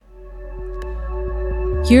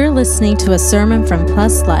You're listening to a sermon from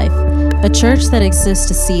Plus Life, a church that exists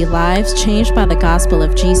to see lives changed by the gospel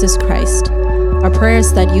of Jesus Christ. Our prayer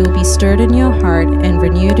is that you will be stirred in your heart and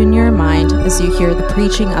renewed in your mind as you hear the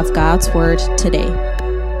preaching of God's word today.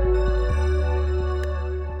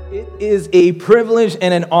 It is a privilege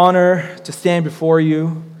and an honor to stand before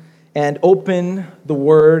you and open the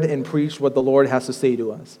word and preach what the Lord has to say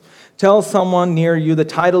to us. Tell someone near you the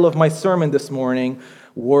title of my sermon this morning,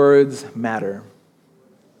 Words Matter.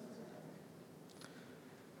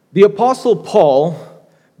 The Apostle Paul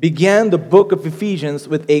began the book of Ephesians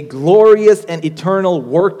with a glorious and eternal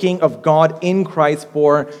working of God in Christ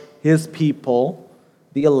for his people,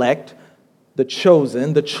 the elect, the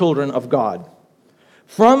chosen, the children of God.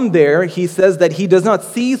 From there, he says that he does not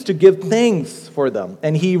cease to give thanks for them,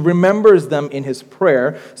 and he remembers them in his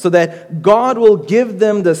prayer, so that God will give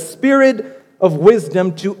them the spirit of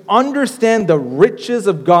wisdom to understand the riches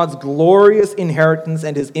of God's glorious inheritance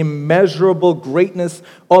and his immeasurable greatness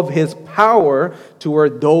of his power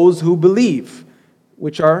toward those who believe,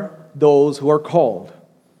 which are those who are called.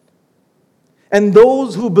 And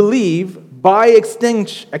those who believe, by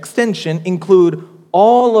extension, include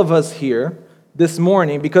all of us here this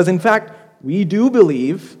morning, because in fact, we do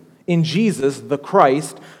believe in Jesus, the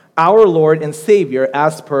Christ, our Lord and Savior,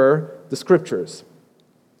 as per the Scriptures.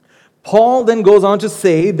 Paul then goes on to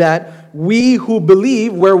say that we who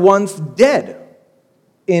believe were once dead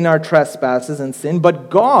in our trespasses and sin, but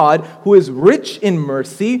God, who is rich in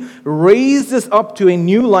mercy, raised us up to a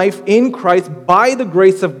new life in Christ by the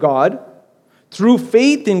grace of God, through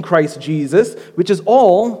faith in Christ Jesus, which is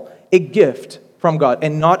all a gift from God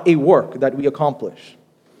and not a work that we accomplish.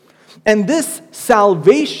 And this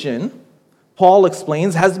salvation, Paul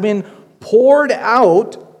explains, has been poured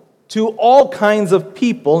out to all kinds of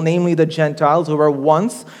people, namely the Gentiles, who were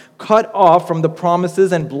once cut off from the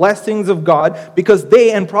promises and blessings of God because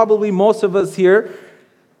they, and probably most of us here,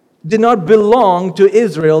 did not belong to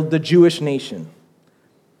Israel, the Jewish nation.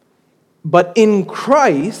 But in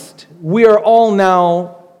Christ, we are all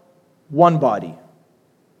now one body,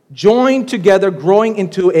 joined together, growing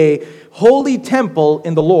into a holy temple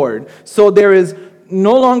in the Lord. So there is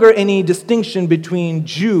no longer any distinction between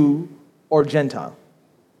Jew or Gentile.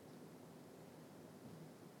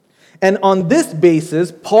 And on this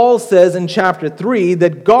basis, Paul says in chapter 3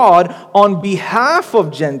 that God, on behalf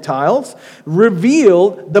of Gentiles,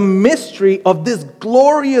 revealed the mystery of this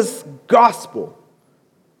glorious gospel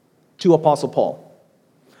to Apostle Paul,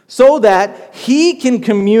 so that he can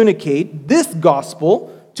communicate this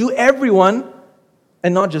gospel to everyone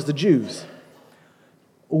and not just the Jews.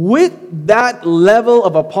 With that level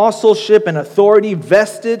of apostleship and authority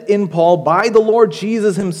vested in Paul by the Lord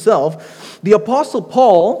Jesus himself, the Apostle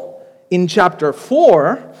Paul, in chapter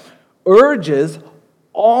 4, urges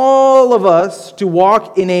all of us to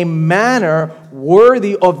walk in a manner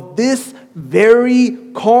worthy of this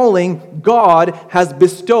very calling God has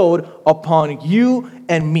bestowed upon you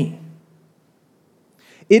and me.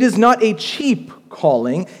 It is not a cheap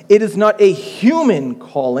calling. It is not a human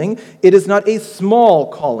calling. It is not a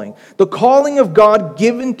small calling. The calling of God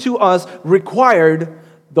given to us required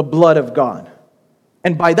the blood of God.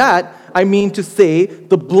 And by that, I mean to say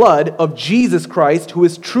the blood of Jesus Christ, who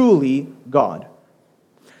is truly God.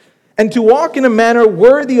 And to walk in a manner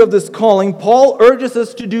worthy of this calling, Paul urges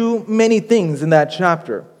us to do many things in that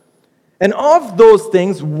chapter. And of those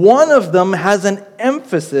things, one of them has an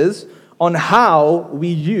emphasis on how we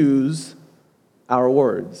use our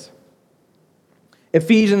words.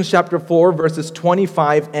 Ephesians chapter 4, verses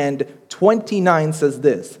 25 and 29 says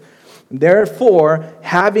this: "Therefore,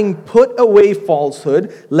 having put away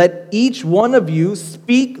falsehood, let each one of you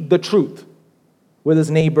speak the truth with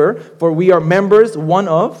his neighbor, for we are members one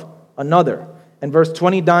of another." And verse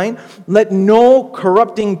 29, "Let no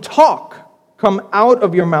corrupting talk come out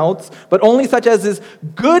of your mouths, but only such as is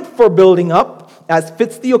good for building up, as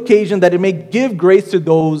fits the occasion, that it may give grace to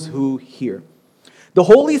those who hear." The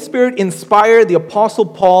Holy Spirit inspired the Apostle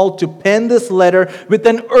Paul to pen this letter with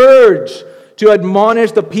an urge to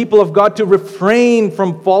admonish the people of God to refrain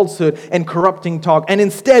from falsehood and corrupting talk, and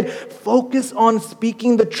instead focus on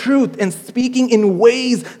speaking the truth and speaking in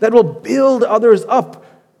ways that will build others up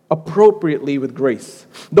appropriately with grace.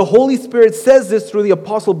 The Holy Spirit says this through the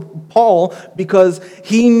Apostle Paul because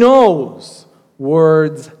he knows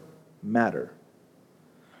words matter.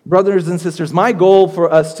 Brothers and sisters, my goal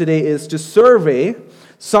for us today is to survey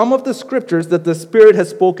some of the scriptures that the Spirit has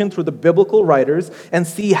spoken through the biblical writers and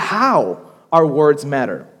see how our words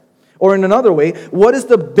matter. Or in another way, what is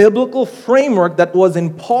the biblical framework that was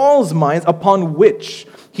in Paul's mind upon which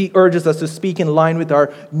he urges us to speak in line with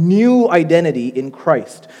our new identity in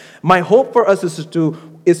Christ? My hope for us is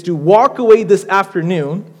to walk away this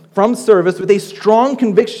afternoon from service with a strong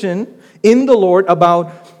conviction in the Lord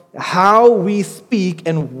about how we speak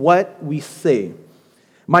and what we say.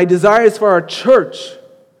 My desire is for our church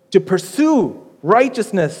to pursue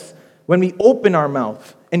righteousness when we open our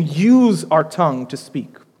mouth and use our tongue to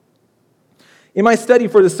speak. In my study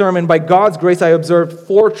for the sermon, by God's grace, I observed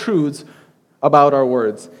 4 truths about our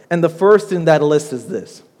words. And the first in that list is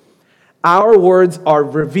this: our words are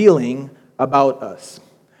revealing about us.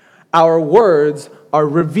 Our words are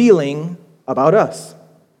revealing about us.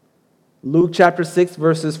 Luke chapter 6,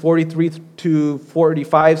 verses 43 to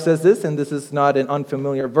 45 says this, and this is not an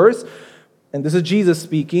unfamiliar verse. And this is Jesus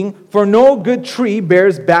speaking. For no good tree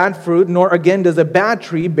bears bad fruit, nor again does a bad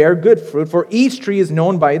tree bear good fruit. For each tree is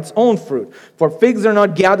known by its own fruit. For figs are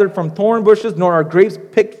not gathered from thorn bushes, nor are grapes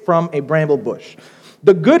picked from a bramble bush.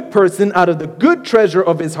 The good person out of the good treasure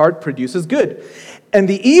of his heart produces good. And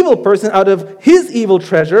the evil person out of his evil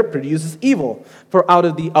treasure produces evil. For out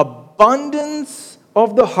of the abundance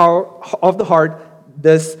of the heart,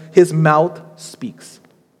 his mouth speaks.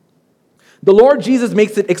 The Lord Jesus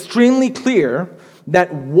makes it extremely clear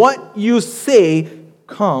that what you say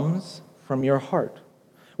comes from your heart.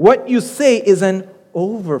 What you say is an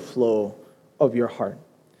overflow of your heart.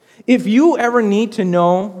 If you ever need to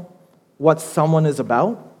know what someone is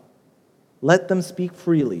about, let them speak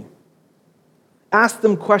freely. Ask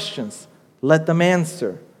them questions, let them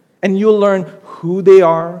answer, and you'll learn who they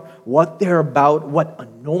are, what they're about, what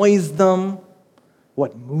annoys them,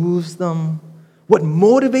 what moves them, what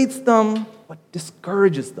motivates them, what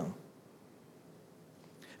discourages them.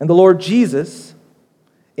 And the Lord Jesus,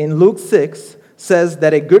 in Luke 6, says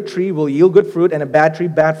that a good tree will yield good fruit and a bad tree,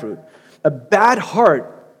 bad fruit. A bad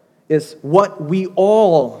heart is what we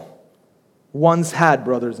all once had,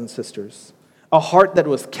 brothers and sisters. A heart that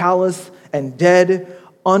was callous and dead,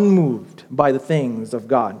 unmoved by the things of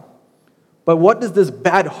God. But what does this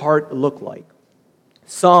bad heart look like?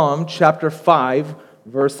 Psalm chapter 5,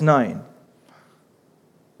 verse 9.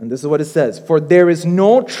 And this is what it says: For there is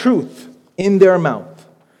no truth in their mouth.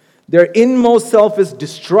 Their inmost self is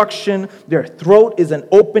destruction. Their throat is an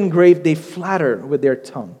open grave. They flatter with their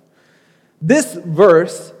tongue. This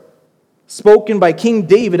verse, spoken by King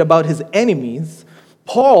David about his enemies,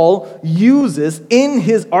 Paul uses in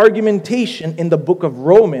his argumentation in the book of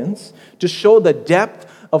Romans to show the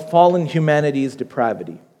depth of fallen humanity's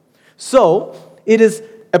depravity. So, it is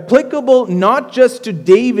applicable not just to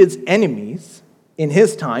David's enemies in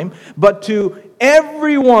his time, but to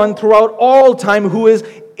everyone throughout all time who is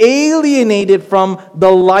alienated from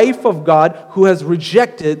the life of God, who has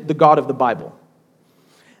rejected the God of the Bible.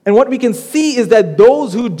 And what we can see is that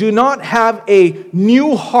those who do not have a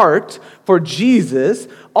new heart for Jesus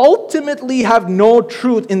ultimately have no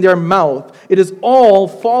truth in their mouth. It is all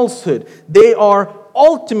falsehood. They are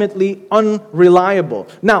ultimately unreliable.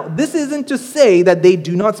 Now, this isn't to say that they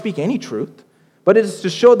do not speak any truth, but it is to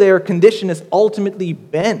show their condition is ultimately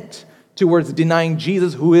bent towards denying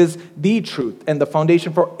Jesus, who is the truth and the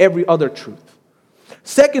foundation for every other truth.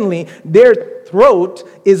 Secondly, their throat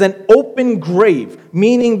is an open grave,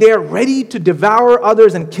 meaning they're ready to devour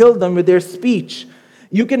others and kill them with their speech.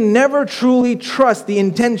 You can never truly trust the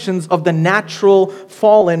intentions of the natural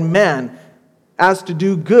fallen man as to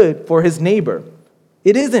do good for his neighbor.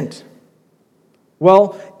 It isn't.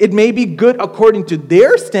 Well, it may be good according to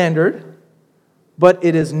their standard, but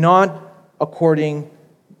it is not according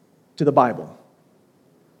to the Bible.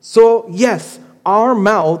 So, yes, our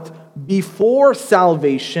mouth before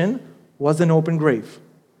salvation was an open grave.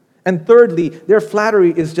 And thirdly, their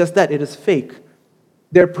flattery is just that, it is fake.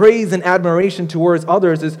 Their praise and admiration towards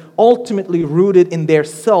others is ultimately rooted in their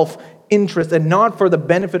self-interest and not for the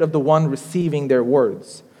benefit of the one receiving their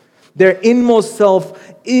words. Their inmost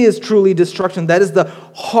self is truly destruction. That is the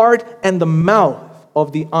heart and the mouth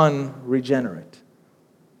of the unregenerate.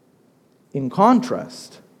 In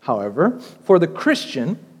contrast, however, for the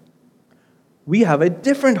Christian, we have a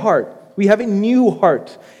different heart. We have a new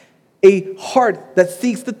heart. A heart that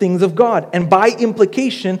seeks the things of God, and by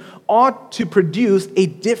implication ought to produce a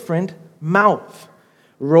different mouth.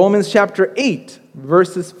 Romans chapter 8,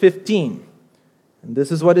 verses 15. And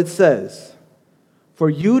this is what it says: For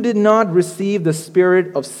you did not receive the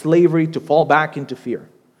spirit of slavery to fall back into fear,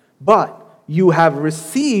 but you have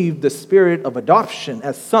received the spirit of adoption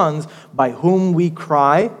as sons, by whom we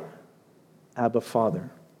cry, Abba, Father.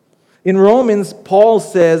 In Romans, Paul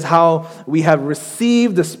says how we have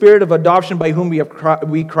received the Spirit of adoption by whom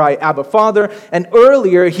we cry, Abba, Father. And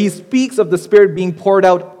earlier, he speaks of the Spirit being poured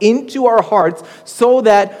out into our hearts so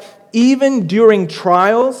that even during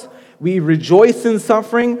trials, we rejoice in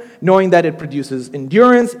suffering, knowing that it produces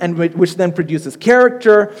endurance, and which then produces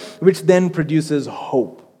character, which then produces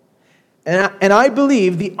hope. And I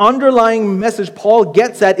believe the underlying message Paul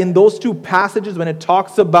gets at in those two passages when it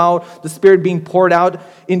talks about the Spirit being poured out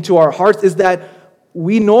into our hearts is that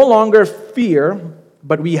we no longer fear,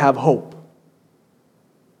 but we have hope.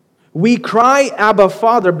 We cry, Abba,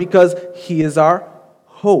 Father, because He is our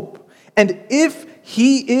hope. And if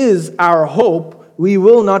He is our hope, we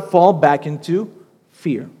will not fall back into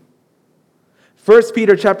fear. 1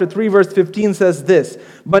 Peter chapter 3, verse 15 says this,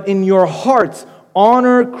 "But in your hearts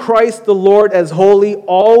honor Christ the Lord as holy,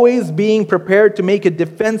 always being prepared to make a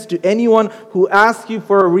defense to anyone who asks you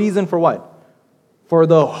for a reason for what? For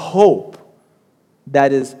the hope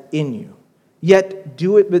that is in you. Yet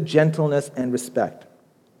do it with gentleness and respect."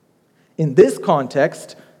 In this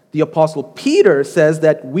context, the Apostle Peter says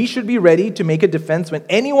that we should be ready to make a defense when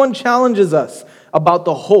anyone challenges us about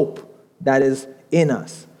the hope that is in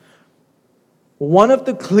us. One of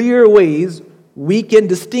the clear ways we can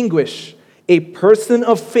distinguish a person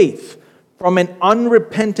of faith from an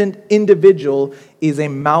unrepentant individual is a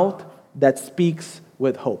mouth that speaks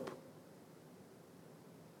with hope.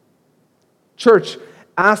 Church,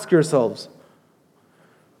 ask yourselves,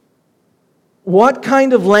 what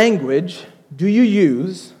kind of language do you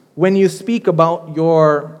use when you speak about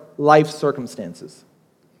your life circumstances?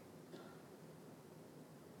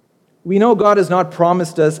 We know God has not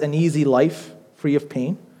promised us an easy life free of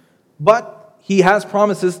pain, but He has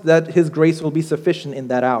promises that His grace will be sufficient in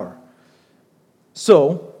that hour.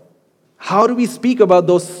 So, how do we speak about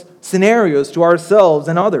those scenarios to ourselves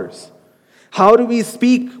and others? How do we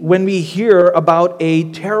speak when we hear about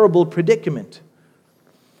a terrible predicament?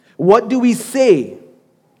 What do we say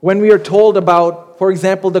when we are told about, for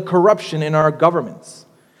example, the corruption in our governments?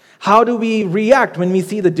 How do we react when we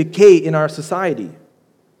see the decay in our society?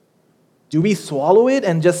 Do we swallow it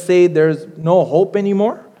and just say there's no hope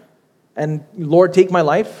anymore? And Lord, take my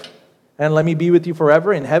life and let me be with you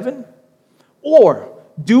forever in heaven? Or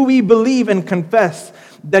do we believe and confess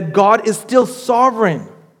that God is still sovereign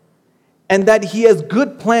and that He has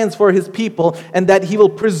good plans for His people and that He will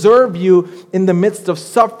preserve you in the midst of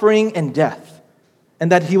suffering and death and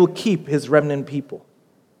that He will keep His remnant people?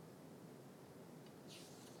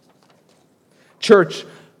 Church,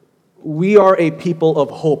 we are a people of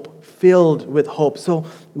hope, filled with hope. So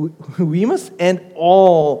we must end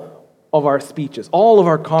all of our speeches, all of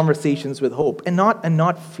our conversations with hope, and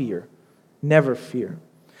not fear. Never fear.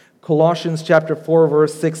 Colossians chapter 4,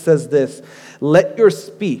 verse 6 says this, "Let your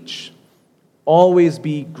speech always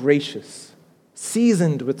be gracious,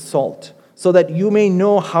 seasoned with salt, so that you may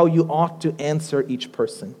know how you ought to answer each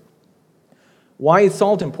person." Why is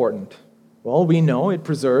salt important? Well, we know it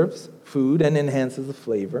preserves food and enhances the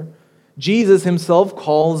flavor. Jesus Himself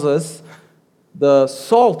calls us the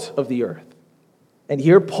salt of the earth. And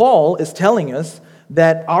here Paul is telling us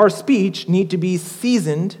that our speech need to be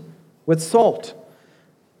seasoned with salt.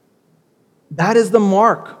 That is the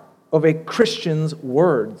mark of a Christian's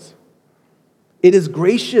words. It is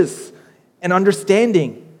gracious and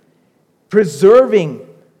understanding, preserving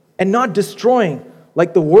and not destroying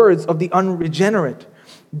like the words of the unregenerate.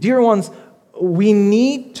 Dear ones, we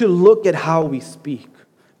need to look at how we speak,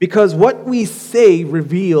 because what we say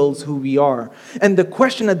reveals who we are. And the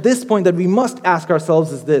question at this point that we must ask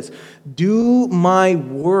ourselves is this: do my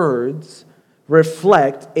words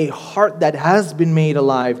reflect a heart that has been made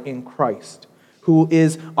alive in Christ, who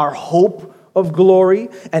is our hope of glory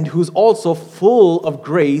and who's also full of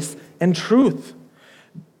grace and truth?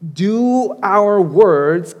 Do our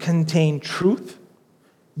words contain truth,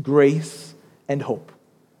 grace, and hope?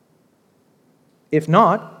 If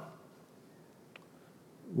not,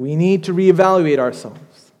 we need to reevaluate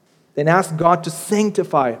ourselves and ask God to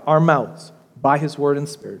sanctify our mouths by His Word and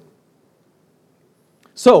Spirit.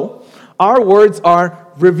 So, our words are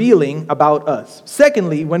revealing about us.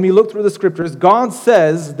 Secondly, when we look through the Scriptures, God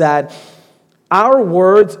says that our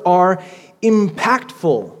words are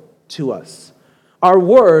impactful to us. Our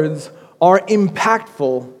words are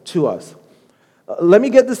impactful to us. Let me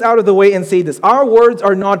get this out of the way and say this. Our words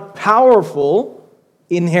are not powerful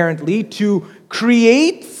inherently to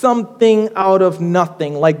create something out of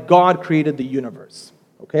nothing like God created the universe.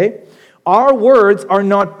 Okay? Our words are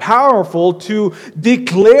not powerful to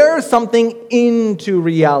declare something into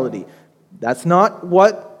reality. That's not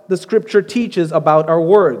what the Scripture teaches about our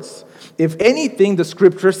words. If anything, the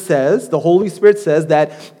Scripture says, the Holy Spirit says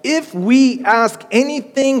that if we ask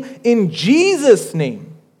anything in Jesus'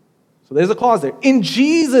 name, so there's a clause there, in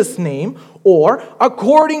Jesus' name, or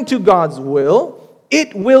according to God's will,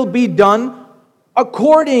 it will be done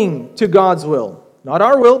according to God's will. Not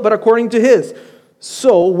our will, but according to His.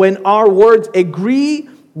 So when our words agree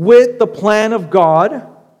with the plan of God,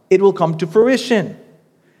 it will come to fruition.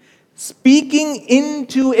 Speaking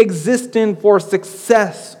into existence for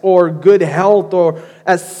success or good health, or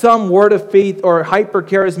as some word of faith or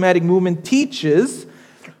hyper-charismatic movement teaches,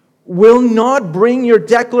 will not bring your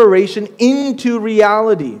declaration into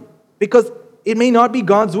reality because it may not be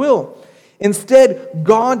God's will. Instead,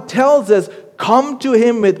 God tells us, come to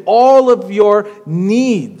Him with all of your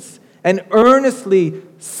needs and earnestly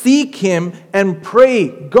seek Him and pray,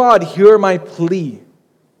 God, hear my plea.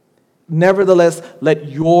 Nevertheless, let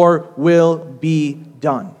your will be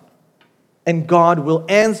done. And God will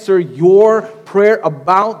answer your prayer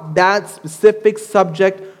about that specific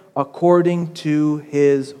subject according to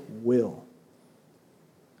His will.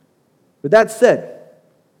 With that said,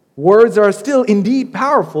 words are still indeed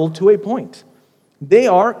powerful to a point. They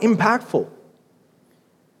are impactful.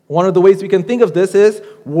 One of the ways we can think of this is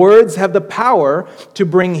words have the power to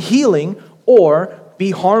bring healing or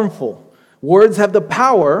be harmful. Words have the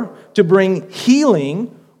power to bring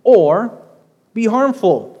healing or be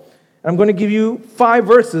harmful. I'm going to give you 5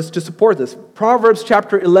 verses to support this. Proverbs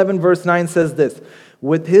chapter 11 verse 9 says this,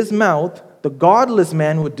 with his mouth the godless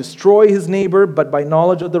man would destroy his neighbor, but by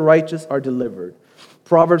knowledge of the righteous are delivered.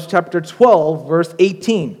 Proverbs chapter 12 verse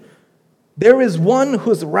 18, there is one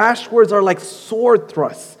whose rash words are like sword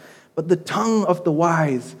thrusts, but the tongue of the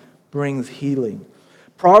wise brings healing.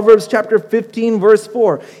 Proverbs chapter 15, verse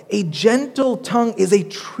 4. A gentle tongue is a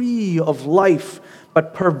tree of life,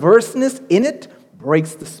 but perverseness in it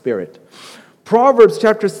breaks the spirit. Proverbs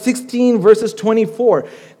chapter 16, verses 24.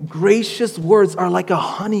 Gracious words are like a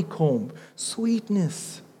honeycomb,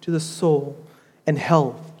 sweetness to the soul and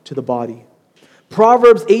health to the body.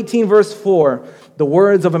 Proverbs 18, verse 4. The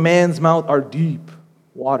words of a man's mouth are deep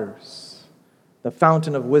waters. The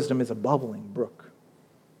fountain of wisdom is a bubbling brook.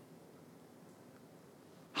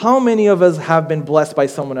 How many of us have been blessed by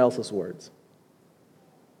someone else's words?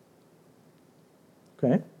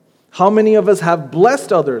 Okay. How many of us have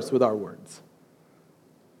blessed others with our words?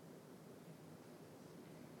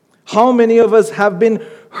 How many of us have been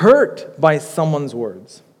hurt by someone's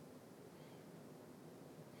words?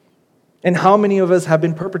 And how many of us have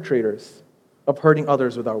been perpetrators of hurting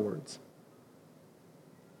others with our words?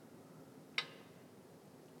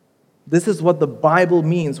 This is what the Bible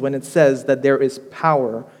means when it says that there is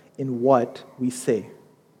power in what we say.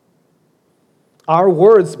 Our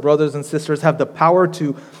words, brothers and sisters, have the power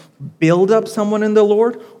to build up someone in the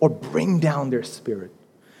Lord or bring down their spirit.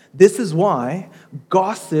 This is why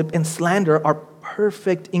gossip and slander are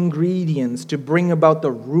perfect ingredients to bring about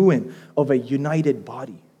the ruin of a united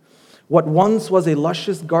body. What once was a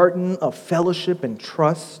luscious garden of fellowship and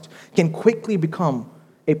trust can quickly become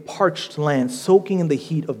a parched land soaking in the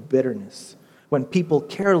heat of bitterness when people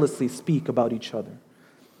carelessly speak about each other.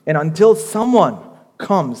 And until someone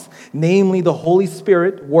comes, namely the Holy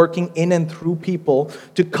Spirit working in and through people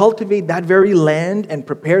to cultivate that very land and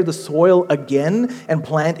prepare the soil again and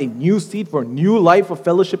plant a new seed for a new life of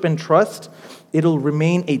fellowship and trust, it'll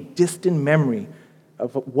remain a distant memory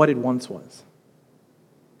of what it once was.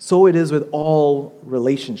 So it is with all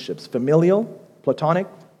relationships, familial, platonic,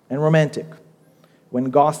 and romantic. When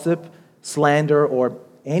gossip, slander, or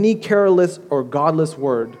any careless or godless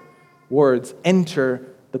words enter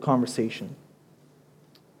the conversation.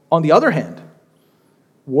 On the other hand,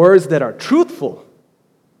 words that are truthful,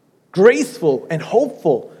 graceful, and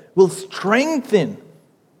hopeful will strengthen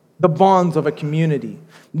the bonds of a community.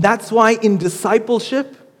 That's why in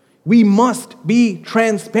discipleship, we must be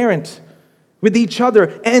transparent with each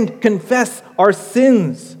other and confess our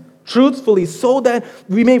sins truthfully so that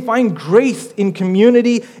we may find grace in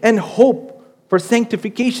community and hope for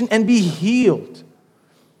sanctification and be healed.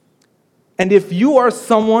 And if you are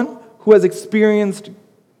someone who has experienced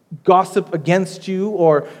gossip against you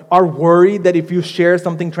or are worried that if you share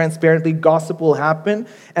something transparently, gossip will happen,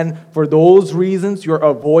 and for those reasons you're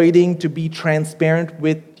avoiding to be transparent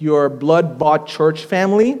with your blood-bought church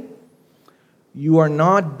family, you are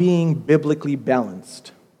not being biblically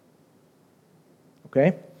balanced.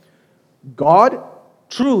 Okay? God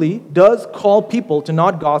truly does call people to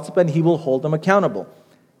not gossip, and He will hold them accountable.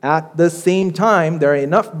 At the same time, there are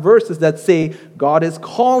enough verses that say God is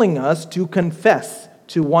calling us to confess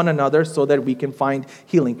to one another so that we can find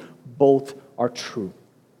healing. Both are true.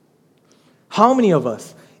 How many of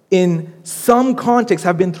us in some contexts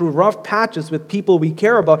have been through rough patches with people we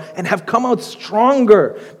care about and have come out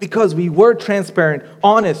stronger because we were transparent,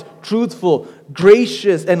 honest, truthful,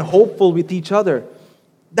 gracious, and hopeful with each other.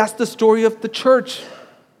 That's the story of the church.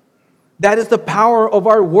 That is the power of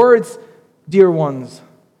our words, dear ones.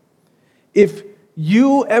 If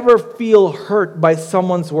you ever feel hurt by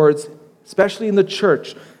someone's words, especially in the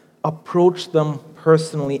church, approach them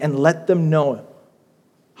personally and let them know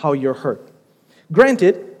how you're hurt.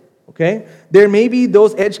 Granted, okay, there may be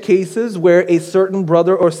those edge cases where a certain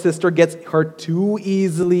brother or sister gets hurt too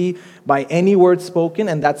easily by any word spoken,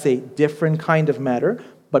 and that's a different kind of matter.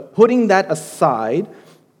 But putting that aside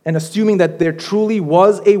and assuming that there truly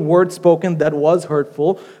was a word spoken that was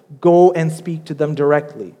hurtful, go and speak to them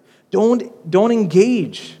directly. Don't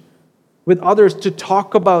engage with others to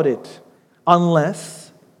talk about it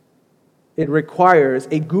unless it requires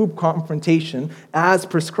a group confrontation as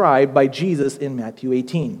prescribed by Jesus in Matthew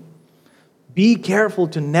 18. Be careful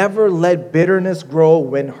to never let bitterness grow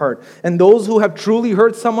when hurt. And those who have truly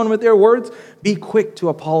hurt someone with their words, be quick to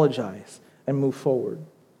apologize and move forward.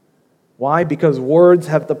 Why? Because words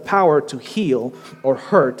have the power to heal or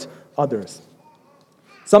hurt others.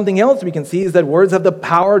 Something else we can see is that words have the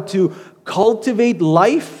power to cultivate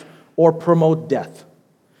life or promote death.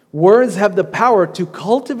 Words have the power to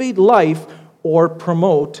cultivate life or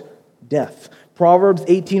promote death. Proverbs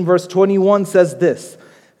 18 verse 21 says this,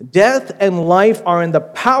 "Death and life are in the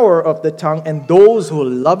power of the tongue, and those who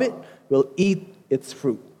love it will eat its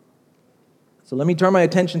fruit." So let me turn my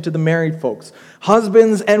attention to the married folks.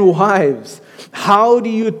 Husbands and wives, how do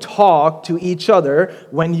you talk to each other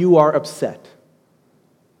when you are upset?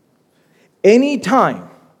 Anytime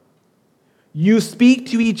you speak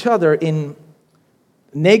to each other in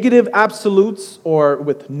negative absolutes or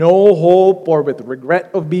with no hope or with regret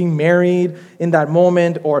of being married in that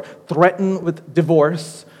moment or threatened with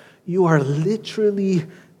divorce, you are literally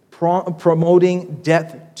promoting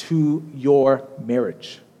death to your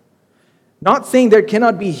marriage. Not saying there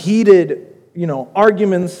cannot be heated,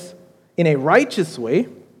 arguments in a righteous way,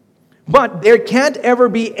 but there can't ever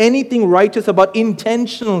be anything righteous about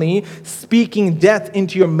intentionally speaking death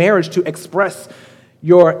into your marriage to express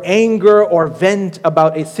your anger or vent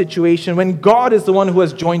about a situation when God is the one who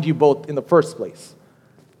has joined you both in the first place.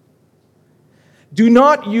 Do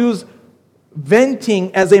not use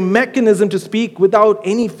venting as a mechanism to speak without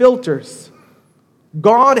any filters.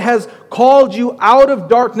 God has called you out of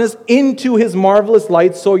darkness into His marvelous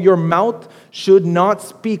light, so your mouth should not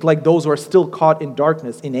speak like those who are still caught in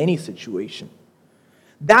darkness in any situation.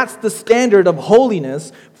 That's the standard of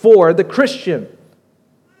holiness for the Christian.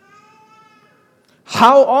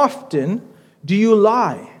 How often do you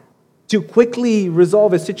lie to quickly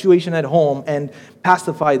resolve a situation at home and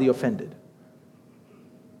pacify the offended?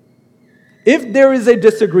 If there is a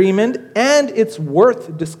disagreement and it's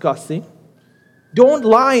worth discussing, don't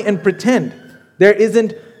lie and pretend there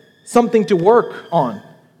isn't something to work on,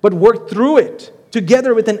 but work through it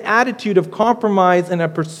together with an attitude of compromise and a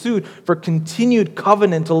pursuit for continued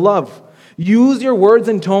covenantal love. Use your words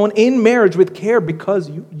and tone in marriage with care because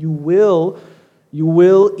you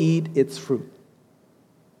will eat its fruit.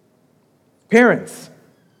 Parents,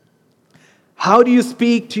 how do you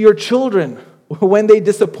speak to your children when they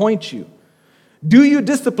disappoint you? Do you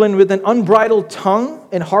discipline with an unbridled tongue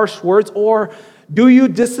and harsh words, or do you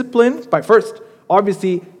discipline by first,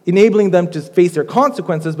 obviously, enabling them to face their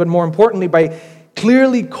consequences, but more importantly, by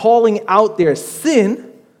clearly calling out their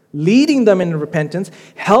sin, leading them in repentance,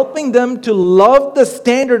 helping them to love the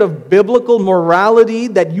standard of biblical morality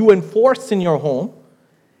that you enforce in your home,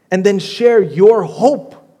 and then share your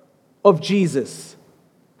hope of Jesus,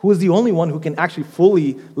 who is the only one who can actually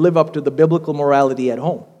fully live up to the biblical morality at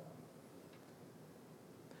home.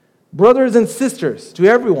 Brothers and sisters, to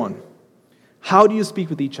everyone, how do you speak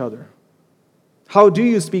with each other? How do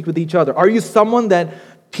you speak with each other? Are you someone that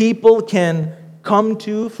people can come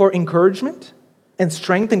to for encouragement and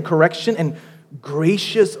strength and correction and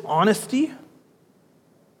gracious honesty?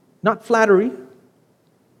 Not flattery.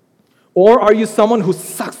 Or are you someone who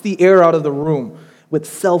sucks the air out of the room with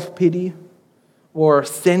self-pity or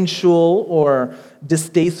sensual or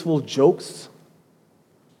distasteful jokes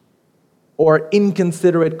or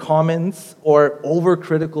inconsiderate comments or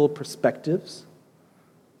overcritical perspectives?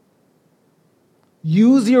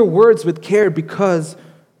 Use your words with care because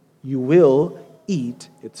you will eat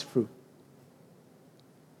its fruit.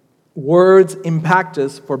 Words impact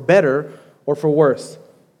us for better or for worse,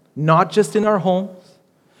 not just in our homes,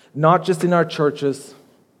 not just in our churches,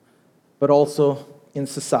 but also in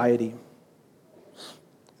society.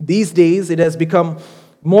 These days, it has become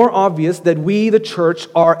more obvious that we, the church,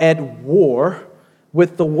 are at war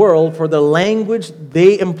with the world for the language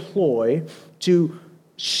they employ to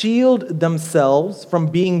shield themselves from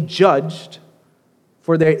being judged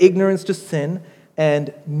for their ignorance to sin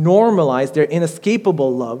and normalize their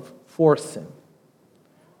inescapable love for sin.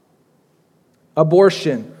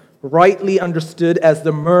 Abortion, rightly understood as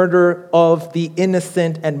the murder of the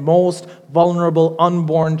innocent and most vulnerable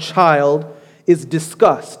unborn child, is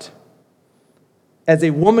discussed as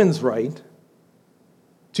a woman's right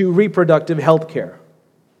to reproductive health care.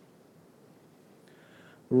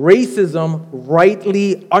 Racism,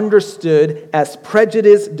 rightly understood as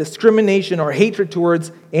prejudice, discrimination, or hatred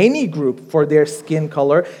towards any group for their skin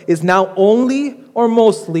color, is now only or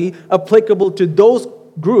mostly applicable to those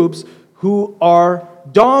groups who are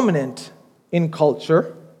dominant in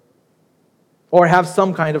culture or have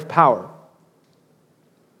some kind of power.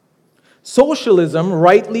 Socialism,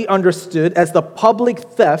 rightly understood as the public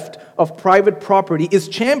theft of private property, is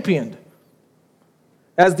championed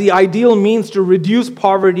as the ideal means to reduce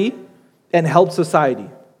poverty and help society.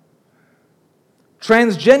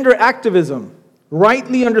 Transgender activism,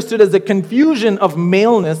 rightly understood as the confusion of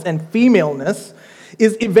maleness and femaleness,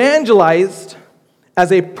 is evangelized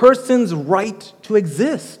as a person's right to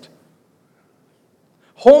exist.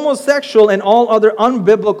 Homosexual and all other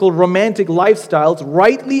unbiblical romantic lifestyles,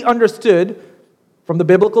 rightly understood from the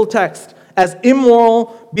biblical text as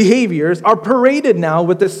immoral behaviors, are paraded now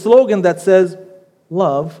with this slogan that says,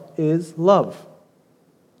 "Love is love."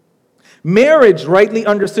 Marriage, rightly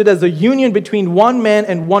understood as a union between one man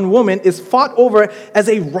and one woman, is fought over as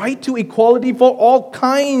a right to equality for all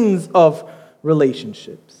kinds of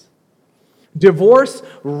relationships. Divorce,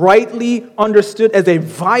 rightly understood as a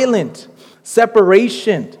violent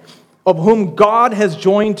separation of whom God has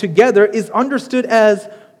joined together, is understood as,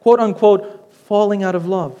 quote unquote, falling out of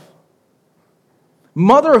love.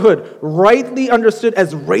 Motherhood, rightly understood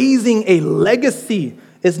as raising a legacy,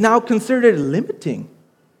 is now considered limiting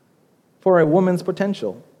for a woman's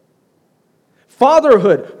potential.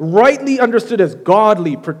 Fatherhood, rightly understood as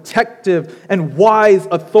godly, protective, and wise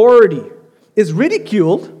authority, is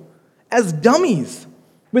ridiculed as dummies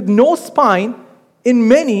with no spine in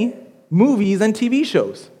many movies and TV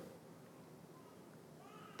shows.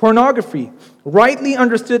 Pornography, rightly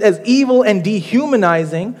understood as evil and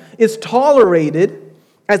dehumanizing, is tolerated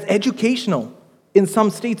as educational in some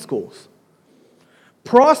state schools.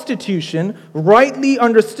 Prostitution, rightly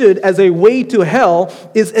understood as a way to hell,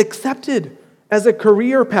 is accepted as a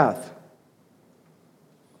career path.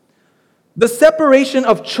 The separation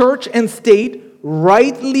of church and state,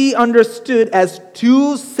 rightly understood as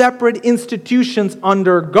two separate institutions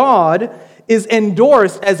under God, is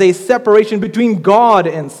endorsed as a separation between God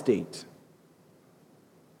and state.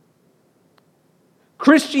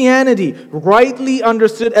 Christianity, rightly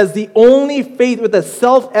understood as the only faith with a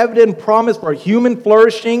self-evident promise for human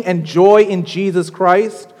flourishing and joy in Jesus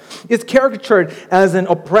Christ, is caricatured as an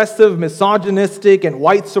oppressive, misogynistic, and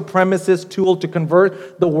white supremacist tool to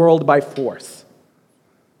convert the world by force.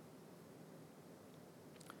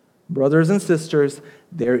 Brothers and sisters,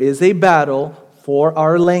 there is a battle for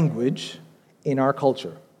our language in our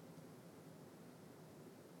culture.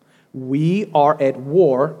 We are at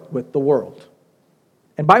war with the world.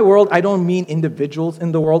 And by world, I don't mean individuals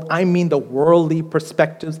in the world. I mean the worldly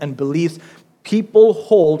perspectives and beliefs people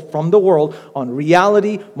hold from the world on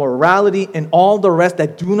reality, morality, and all the rest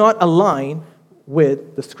that do not align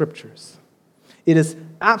with the Scriptures. It is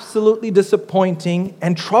absolutely disappointing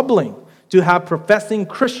and troubling to have professing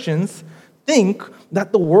Christians think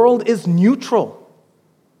that the world is neutral,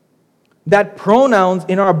 that pronouns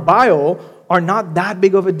in our bio are not that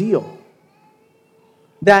big of a deal,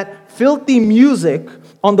 that filthy music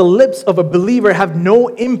on the lips of a believer have no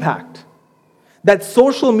impact, that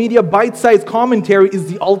social media bite-sized commentary is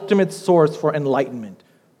the ultimate source for enlightenment.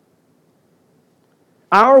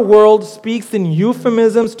 Our world speaks in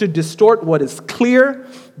euphemisms to distort what is clear,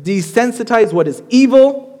 desensitize what is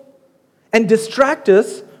evil, and distract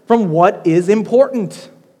us from what is important.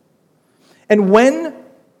 And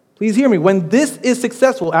please hear me, when this is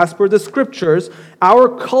successful, as per the Scriptures, our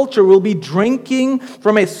culture will be drinking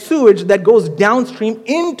from a sewage that goes downstream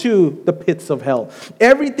into the pits of hell.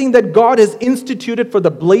 Everything that God has instituted for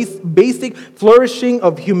the basic flourishing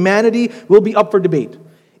of humanity will be up for debate.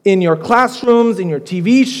 In your classrooms, in your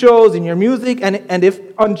TV shows, in your music, and if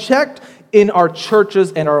unchecked, in our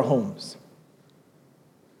churches and our homes.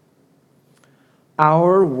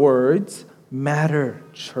 Our words matter,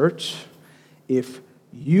 church. If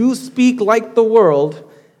you speak like the world,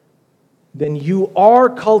 then you are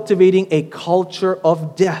cultivating a culture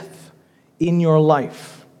of death in your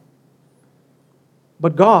life.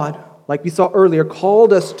 But God, like we saw earlier,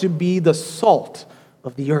 called us to be the salt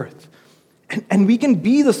of the earth. And we can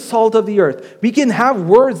be the salt of the earth. We can have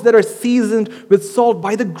words that are seasoned with salt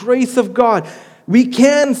by the grace of God. We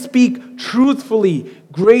can speak truthfully,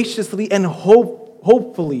 graciously, and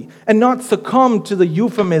hopefully, and not succumb to the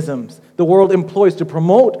euphemisms the world employs to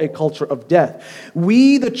promote a culture of death.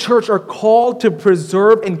 We, the church, are called to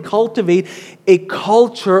preserve and cultivate a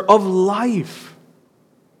culture of life.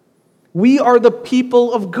 We are the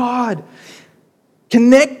people of God.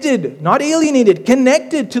 Connected, not alienated,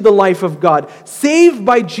 connected to the life of God, saved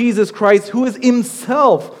by Jesus Christ, who is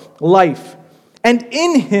himself life. And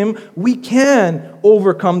in him, we can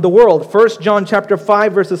overcome the world. 1 John chapter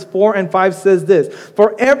 5, verses 4 and 5 says this,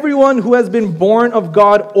 "For everyone who has been born of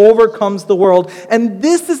God overcomes the world. And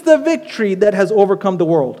this is the victory that has overcome the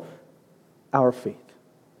world, our faith."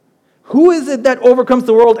 Who is it that overcomes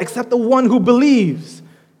the world except the one who believes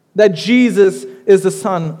that Jesus is the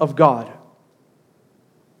Son of God?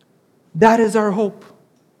 That is our hope.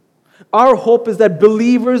 Our hope is that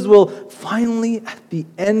believers will finally, at the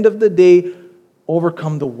end of the day,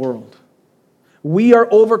 overcome the world. We are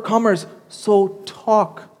overcomers, so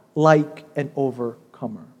talk like an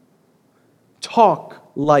overcomer. Talk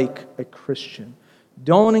like a Christian.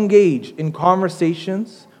 Don't engage in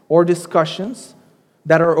conversations or discussions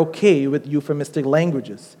that are okay with euphemistic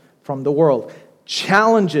languages from the world.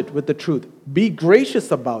 Challenge it with the truth. Be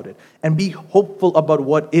gracious about it and be hopeful about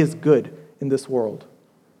what is good in this world.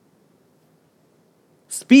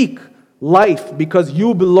 Speak life because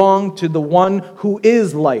you belong to the one who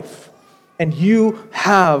is life and you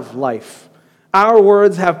have life. Our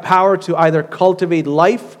words have power to either cultivate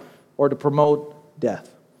life or to promote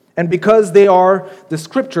death. And because they are the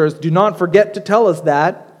scriptures, do not forget to tell us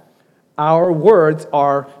that our words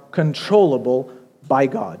are controllable by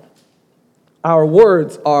God. Our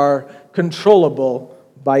words are controllable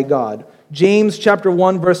by God. James chapter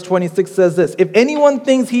 1 verse 26 says this, "If anyone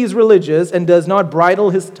thinks he is religious and does not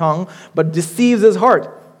bridle his tongue but deceives his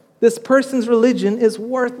heart, this person's religion is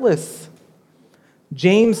worthless."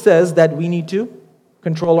 James says that we need to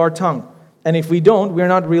control our tongue. And if we don't, we're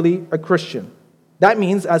not really a Christian. That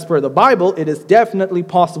means, as per the Bible, it is definitely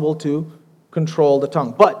possible to control the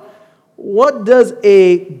tongue. But what does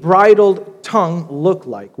a bridled tongue look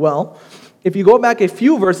like? Well, if you go back a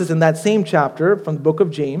few verses in that same chapter from the book of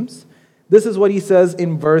James, this is what he says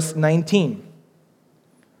in verse 19.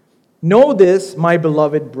 "Know this, my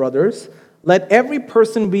beloved brothers, let every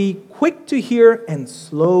person be quick to hear and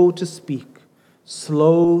slow to speak,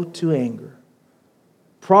 slow to anger."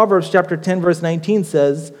 Proverbs chapter 10 verse 19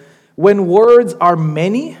 says, "When words are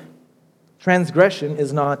many, transgression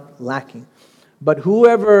is not lacking. But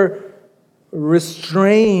whoever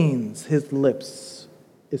restrains his lips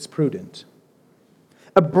is prudent."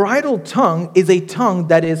 A bridled tongue is a tongue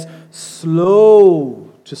that is slow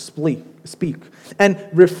to speak and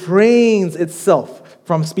refrains itself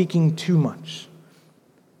from speaking too much.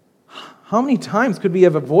 How many times could we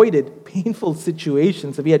have avoided painful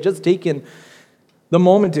situations if we had just taken the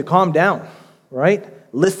moment to calm down, right?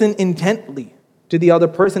 Listen intently to the other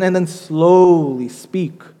person and then slowly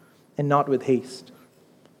speak and not with haste.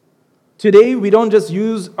 Today, we don't just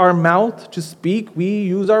use our mouth to speak,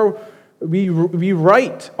 we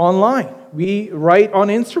write online. We write on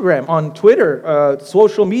Instagram, on Twitter,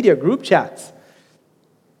 social media, group chats.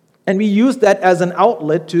 And we use that as an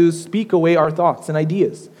outlet to speak away our thoughts and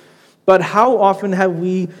ideas. But how often have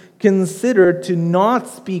we considered to not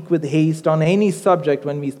speak with haste on any subject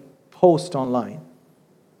when we post online?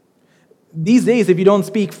 These days, if you don't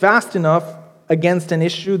speak fast enough against an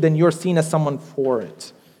issue, then you're seen as someone for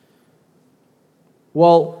it.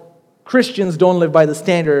 Well, Christians don't live by the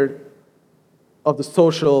standard of the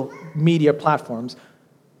social media platforms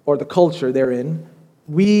or the culture they're in.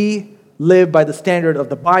 We live by the standard of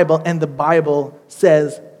the Bible, and the Bible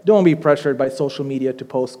says, don't be pressured by social media to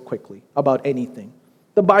post quickly about anything.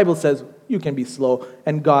 The Bible says you can be slow,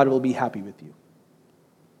 and God will be happy with you.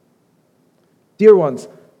 Dear ones,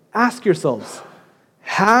 ask yourselves,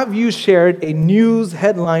 have you shared a news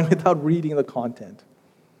headline without reading the content?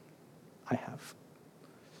 I have.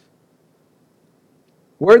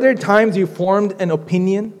 Were there times you formed an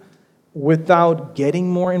opinion without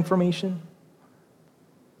getting more information?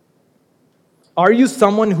 Are you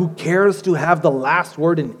someone who cares to have the last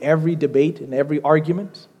word in every debate, in every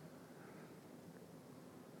argument?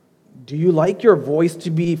 Do you like your voice to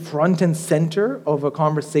be front and center of a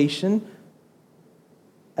conversation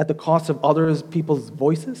at the cost of other people's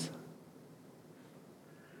voices?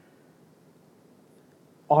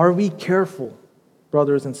 Are we careful,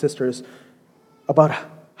 brothers and sisters, about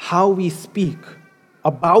how we speak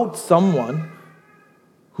about someone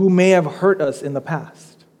who may have hurt us in the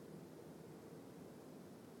past?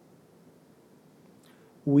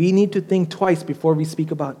 we need to think twice before we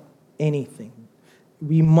speak about anything.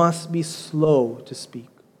 We must be slow to speak.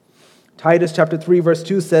 Titus chapter 3 verse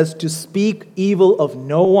 2 says, to speak evil of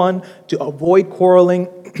no one, to avoid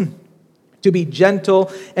quarreling, to be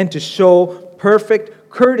gentle, and to show perfect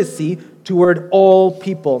courtesy toward all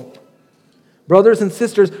people. Brothers and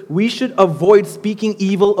sisters, we should avoid speaking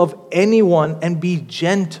evil of anyone and be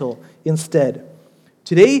gentle instead.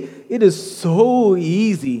 Today, it is so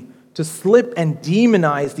easy to slip and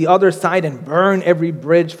demonize the other side and burn every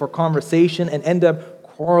bridge for conversation and end up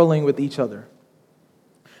quarreling with each other.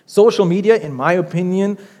 Social media, in my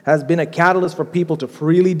opinion, has been a catalyst for people to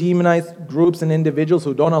freely demonize groups and individuals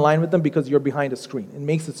who don't align with them because you're behind a screen. It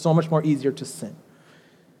makes it so much more easier to sin.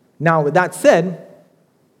 Now, with that said,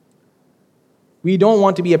 we don't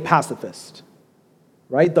want to be a pacifist,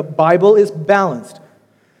 right? The Bible is balanced.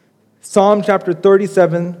 Psalm chapter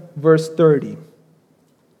 37, verse 30.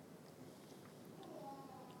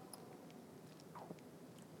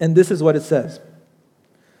 And this is what it says.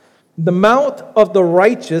 The mouth of the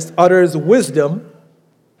righteous utters wisdom,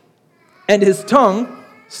 and his tongue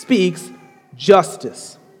speaks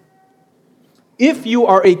justice. If you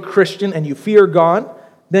are a Christian and you fear God,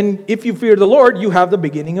 then if you fear the Lord, you have the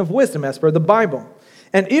beginning of wisdom as per the Bible.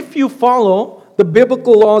 And if you follow the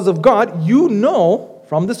biblical laws of God, you know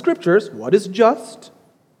from the scriptures what is just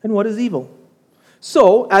and what is evil.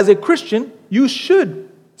 So, as a Christian, you should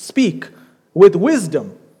speak with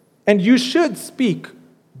wisdom, and you should speak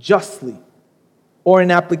justly. Or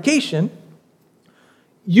in application,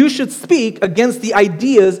 you should speak against the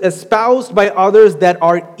ideas espoused by others that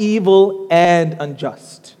are evil and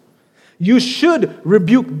unjust. You should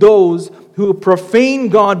rebuke those who profane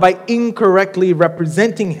God by incorrectly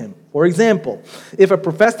representing Him. For example, if a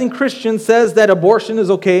professing Christian says that abortion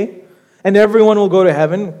is okay and everyone will go to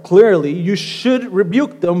heaven, clearly you should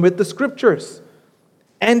rebuke them with the scriptures.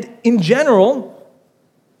 And in general,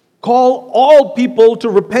 call all people to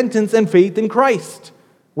repentance and faith in Christ,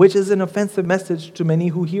 which is an offensive message to many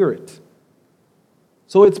who hear it.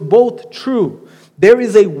 So it's both true. There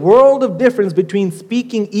is a world of difference between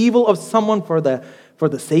speaking evil of someone for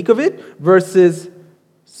the sake of it versus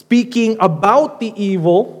speaking about the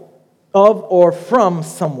evil of or from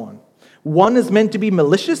someone. One is meant to be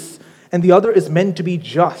malicious and the other is meant to be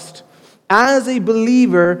just. As a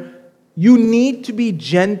believer, you need to be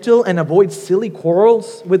gentle and avoid silly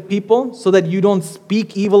quarrels with people so that you don't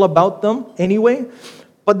speak evil about them anyway.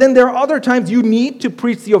 But then there are other times you need to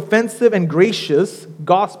preach the offensive and gracious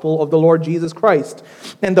gospel of the Lord Jesus Christ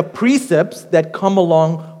and the precepts that come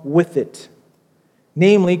along with it.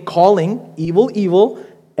 Namely, calling evil evil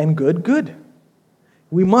and good good.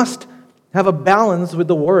 We must have a balance with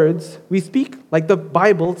the words we speak, like the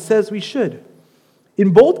Bible says we should.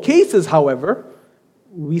 In both cases, however,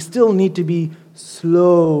 we still need to be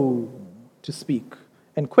slow to speak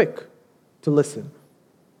and quick to listen.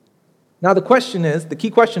 Now the key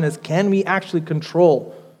question is, can we actually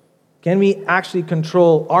control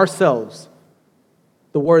ourselves,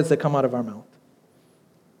 the words that come out of our mouth?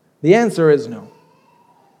 The answer is no.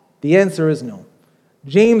 The answer is no.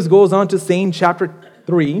 James goes on to say in chapter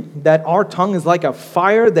 3 that our tongue is like a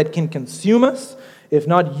fire that can consume us if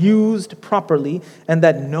not used properly, and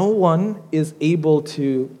that no one is able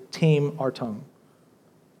to tame our tongue.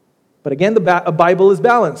 But again, the Bible is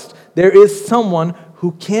balanced. There is someone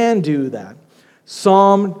who can do that.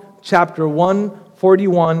 Psalm chapter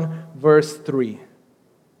 141, verse 3.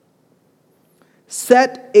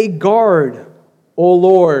 Set a guard, O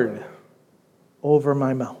Lord, over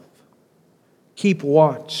my mouth. Keep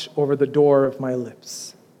watch over the door of my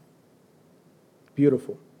lips.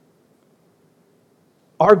 Beautiful.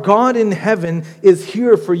 Our God in heaven is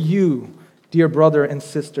here for you, dear brother and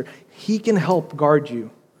sister. He can help guard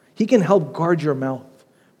you. He can help guard your mouth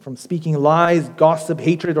from speaking lies, gossip,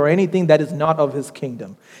 hatred, or anything that is not of His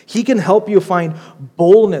kingdom. He can help you find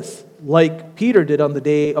boldness like Peter did on the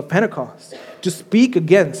day of Pentecost, to speak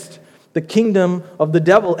against the kingdom of the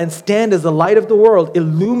devil and stand as the light of the world,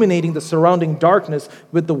 illuminating the surrounding darkness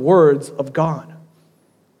with the words of God.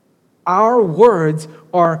 Our words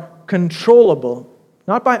are controllable,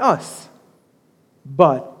 not by us,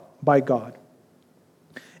 but by God.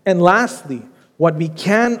 And lastly, what we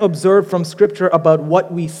can observe from Scripture about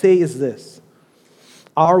what we say is this: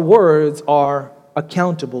 our words are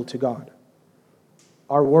accountable to God.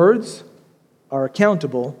 Our words are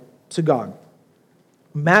accountable to God.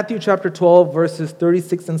 Matthew chapter 12, verses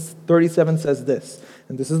 36 and 37 says this,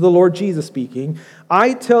 and this is the Lord Jesus speaking: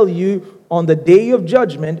 I tell you, on the day of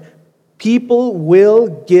judgment, people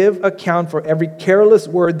will give account for every careless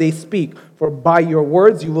word they speak. For by your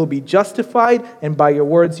words you will be justified, and by your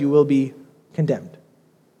words you will be condemned.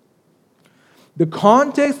 The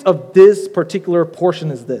context of this particular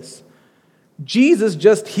portion is this. Jesus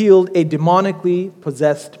just healed a demonically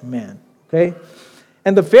possessed man, okay?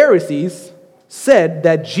 And the Pharisees said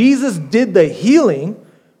that Jesus did the healing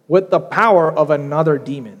with the power of another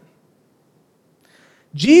demon.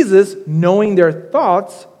 Jesus, knowing their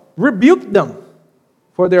thoughts, rebuked them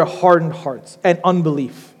for their hardened hearts and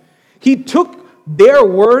unbelief. He took their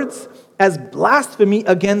words as blasphemy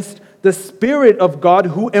against the Spirit of God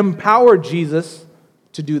who empowered Jesus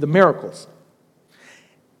to do the miracles.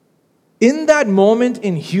 In that moment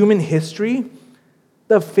in human history,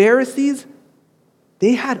 the Pharisees,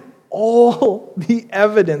 they had all the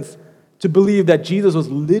evidence to believe that Jesus was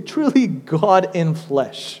literally God in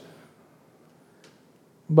flesh.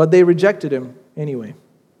 But they rejected him anyway.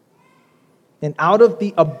 And out of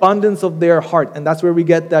the abundance of their heart, and that's where we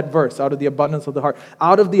get that verse, out of the abundance of the heart.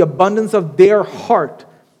 Out of the abundance of their heart,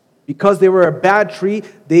 because they were a bad tree,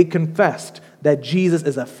 they confessed that Jesus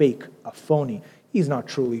is a fake, a phony. He's not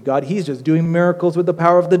truly God. He's just doing miracles with the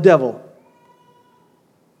power of the devil.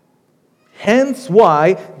 Hence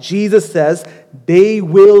why Jesus says they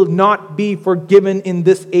will not be forgiven in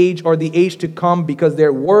this age or the age to come, because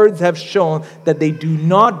their words have shown that they do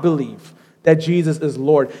not believe that Jesus is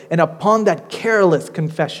Lord. And upon that careless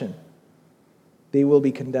confession, they will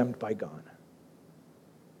be condemned by God.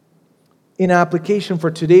 In application for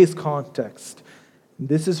today's context,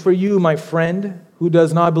 this is for you, my friend, who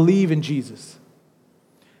does not believe in Jesus.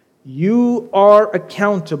 You are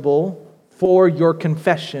accountable for your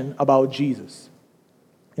confession about Jesus.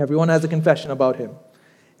 Everyone has a confession about him.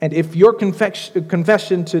 And if your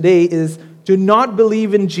confession today is to not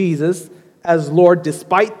believe in Jesus as Lord,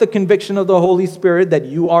 despite the conviction of the Holy Spirit that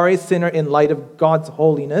you are a sinner in light of God's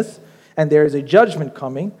holiness, and there is a judgment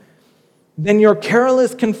coming, then your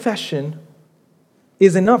careless confession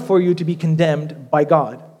is enough for you to be condemned by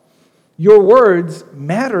God. Your words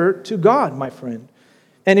matter to God, my friend.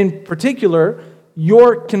 And in particular,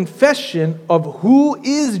 your confession of who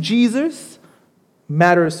is Jesus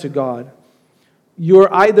matters to God.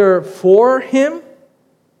 You're either for him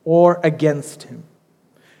or against him.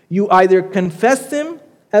 You either confess him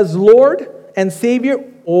as Lord and Savior,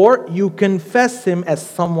 or you confess him as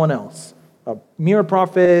someone else, a mere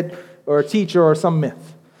prophet or a teacher or some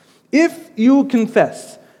myth. If you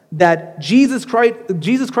confess that Jesus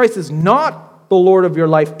Christ is not the Lord of your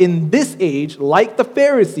life in this age, like the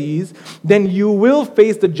Pharisees, then you will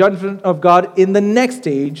face the judgment of God in the next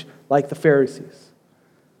age, like the Pharisees.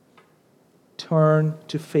 Turn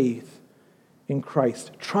to faith in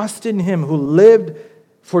Christ. Trust in him who lived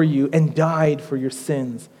for you and died for your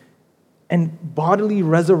sins and bodily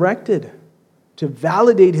resurrected to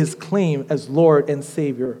validate his claim as Lord and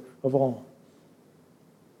Savior of all.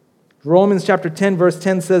 Romans chapter 10, verse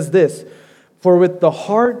 10 says this, "For with the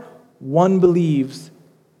heart one believes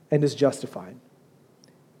and is justified,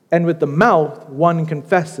 and with the mouth one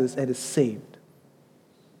confesses and is saved."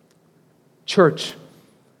 Church,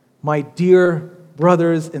 my dear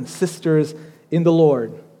brothers and sisters in the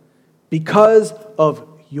Lord, because of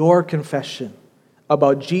your confession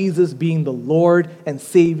about Jesus being the Lord and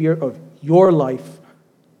Savior of your life,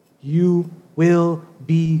 you will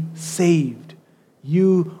be saved.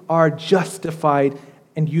 You are justified,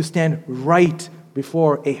 and you stand right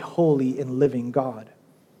before a holy and living God.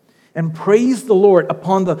 And praise the Lord,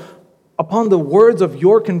 upon the words of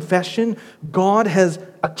your confession, God has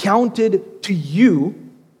accounted to you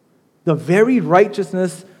the very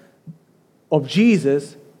righteousness of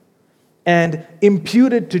Jesus and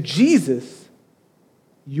imputed to Jesus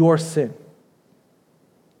your sin.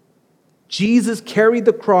 Jesus carried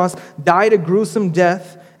the cross, died a gruesome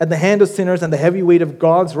death at the hand of sinners and the heavy weight of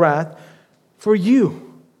God's wrath for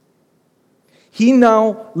you. He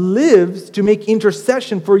now lives to make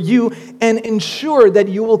intercession for you and ensure that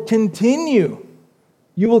you will continue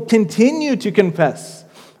to confess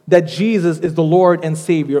that Jesus is the Lord and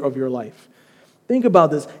Savior of your life. Think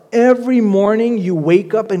about this. Every morning you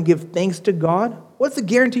wake up and give thanks to God. What's the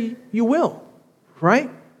guarantee you will, right?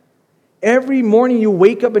 Every morning you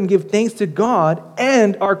wake up and give thanks to God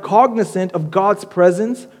and are cognizant of God's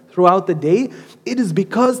presence throughout the day. It is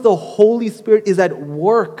because the Holy Spirit is at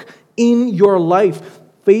work in your life,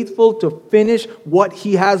 faithful to finish what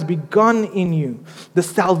he has begun in you, the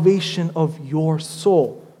salvation of your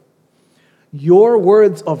soul. Your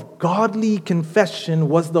words of godly confession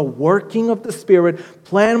was the working of the Spirit,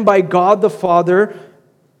 planned by God the Father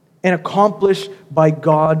and accomplished by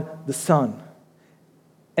God the Son.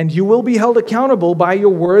 And you will be held accountable by your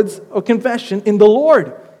words of confession in the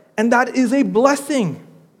Lord. And that is a blessing.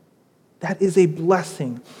 That is a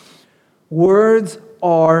blessing. Words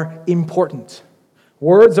are important.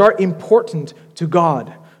 Words are important to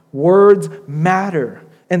God. Words matter.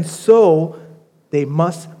 And so they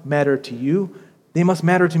must matter to you. They must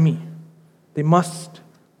matter to me. They must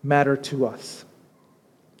matter to us.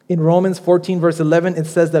 In Romans 14, verse 11, it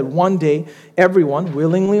says that one day everyone,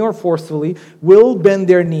 willingly or forcefully, will bend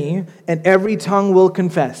their knee and every tongue will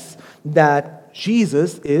confess that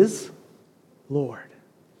Jesus is Lord.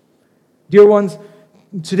 Dear ones,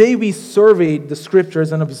 today we surveyed the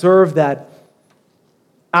scriptures and observed that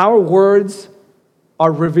our words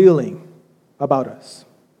are revealing about us.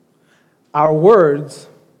 Our words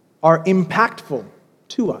are impactful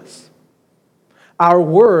to us. Our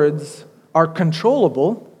words are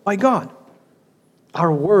controllable by God.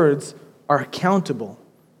 Our words are accountable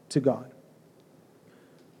to God.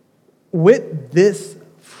 With this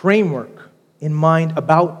framework in mind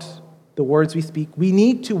about the words we speak, we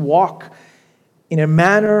need to walk in a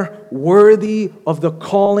manner worthy of the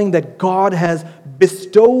calling that God has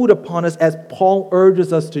bestowed upon us, as Paul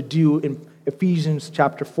urges us to do in Ephesians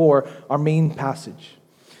chapter 4, our main passage.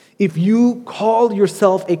 If you call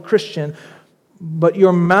yourself a Christian, but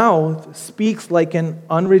your mouth speaks like an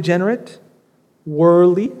unregenerate,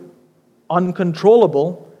 worldly,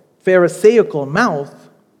 uncontrollable, pharisaical mouth,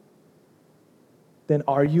 then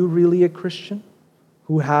are you really a Christian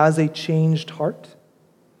who has a changed heart?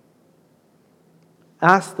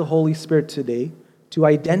 Ask the Holy Spirit today to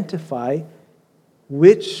identify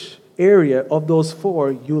which area of those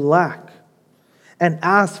four you lack, and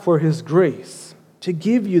ask for His grace to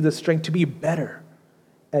give you the strength to be better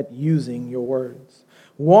at using your words.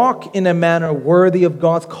 Walk in a manner worthy of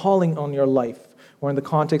God's calling on your life, or in the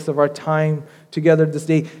context of our time together this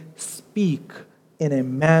day, speak in a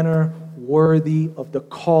manner worthy of the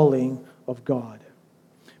calling of God.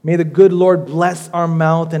 May the good Lord bless our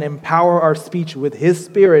mouth and empower our speech with His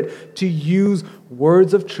Spirit to use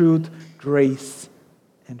words of truth, grace,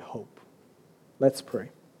 and hope. Let's pray.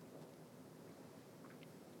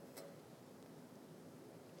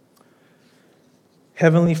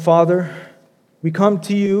 Heavenly Father, we come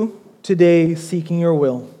to you today seeking your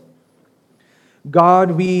will.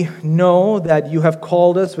 God, we know that you have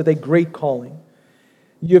called us with a great calling.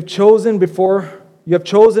 You have chosen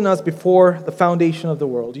us before the foundation of the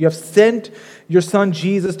world. You have sent your Son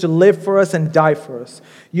Jesus to live for us and die for us.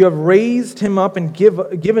 You have raised Him up and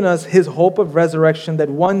given us His hope of resurrection, that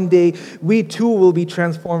one day we too will be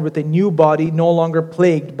transformed with a new body, no longer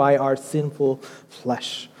plagued by our sinful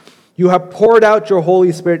flesh. You have poured out your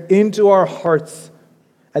Holy Spirit into our hearts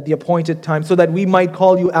at the appointed time so that we might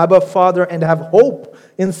call you Abba, Father, and have hope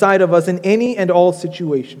inside of us in any and all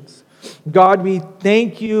situations. God, we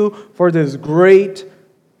thank you for this great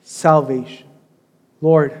salvation.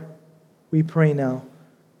 Lord, we pray now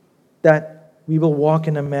that we will walk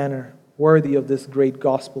in a manner worthy of this great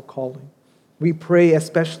gospel calling. We pray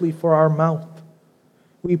especially for our mouth.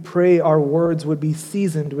 We pray our words would be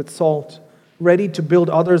seasoned with salt, ready to build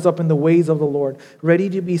others up in the ways of the Lord, ready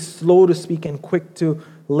to be slow to speak and quick to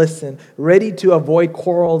listen, ready to avoid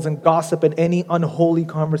quarrels and gossip and any unholy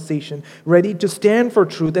conversation, ready to stand for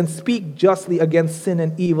truth and speak justly against sin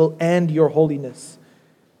and evil and your holiness,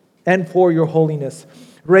 and for your holiness,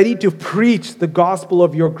 ready to preach the gospel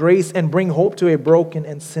of your grace and bring hope to a broken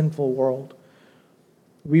and sinful world.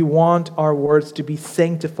 We want our words to be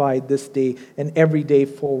sanctified this day and every day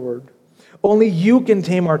forward. Only you can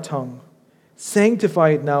tame our tongue.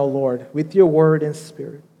 Sanctify it now, Lord, with your word and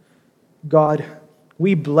spirit. God,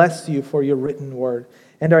 we bless you for your written word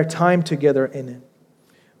and our time together in it.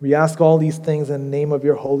 We ask all these things in the name of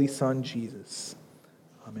your holy Son, Jesus.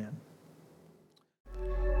 Amen.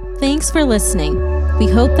 Thanks for listening. We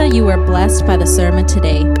hope that you were blessed by the sermon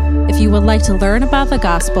today. If you would like to learn about the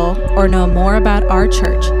gospel or know more about our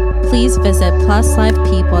church, please visit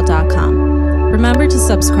pluslifepeople.com. Remember to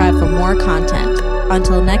subscribe for more content.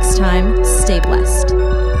 Until next time, stay blessed.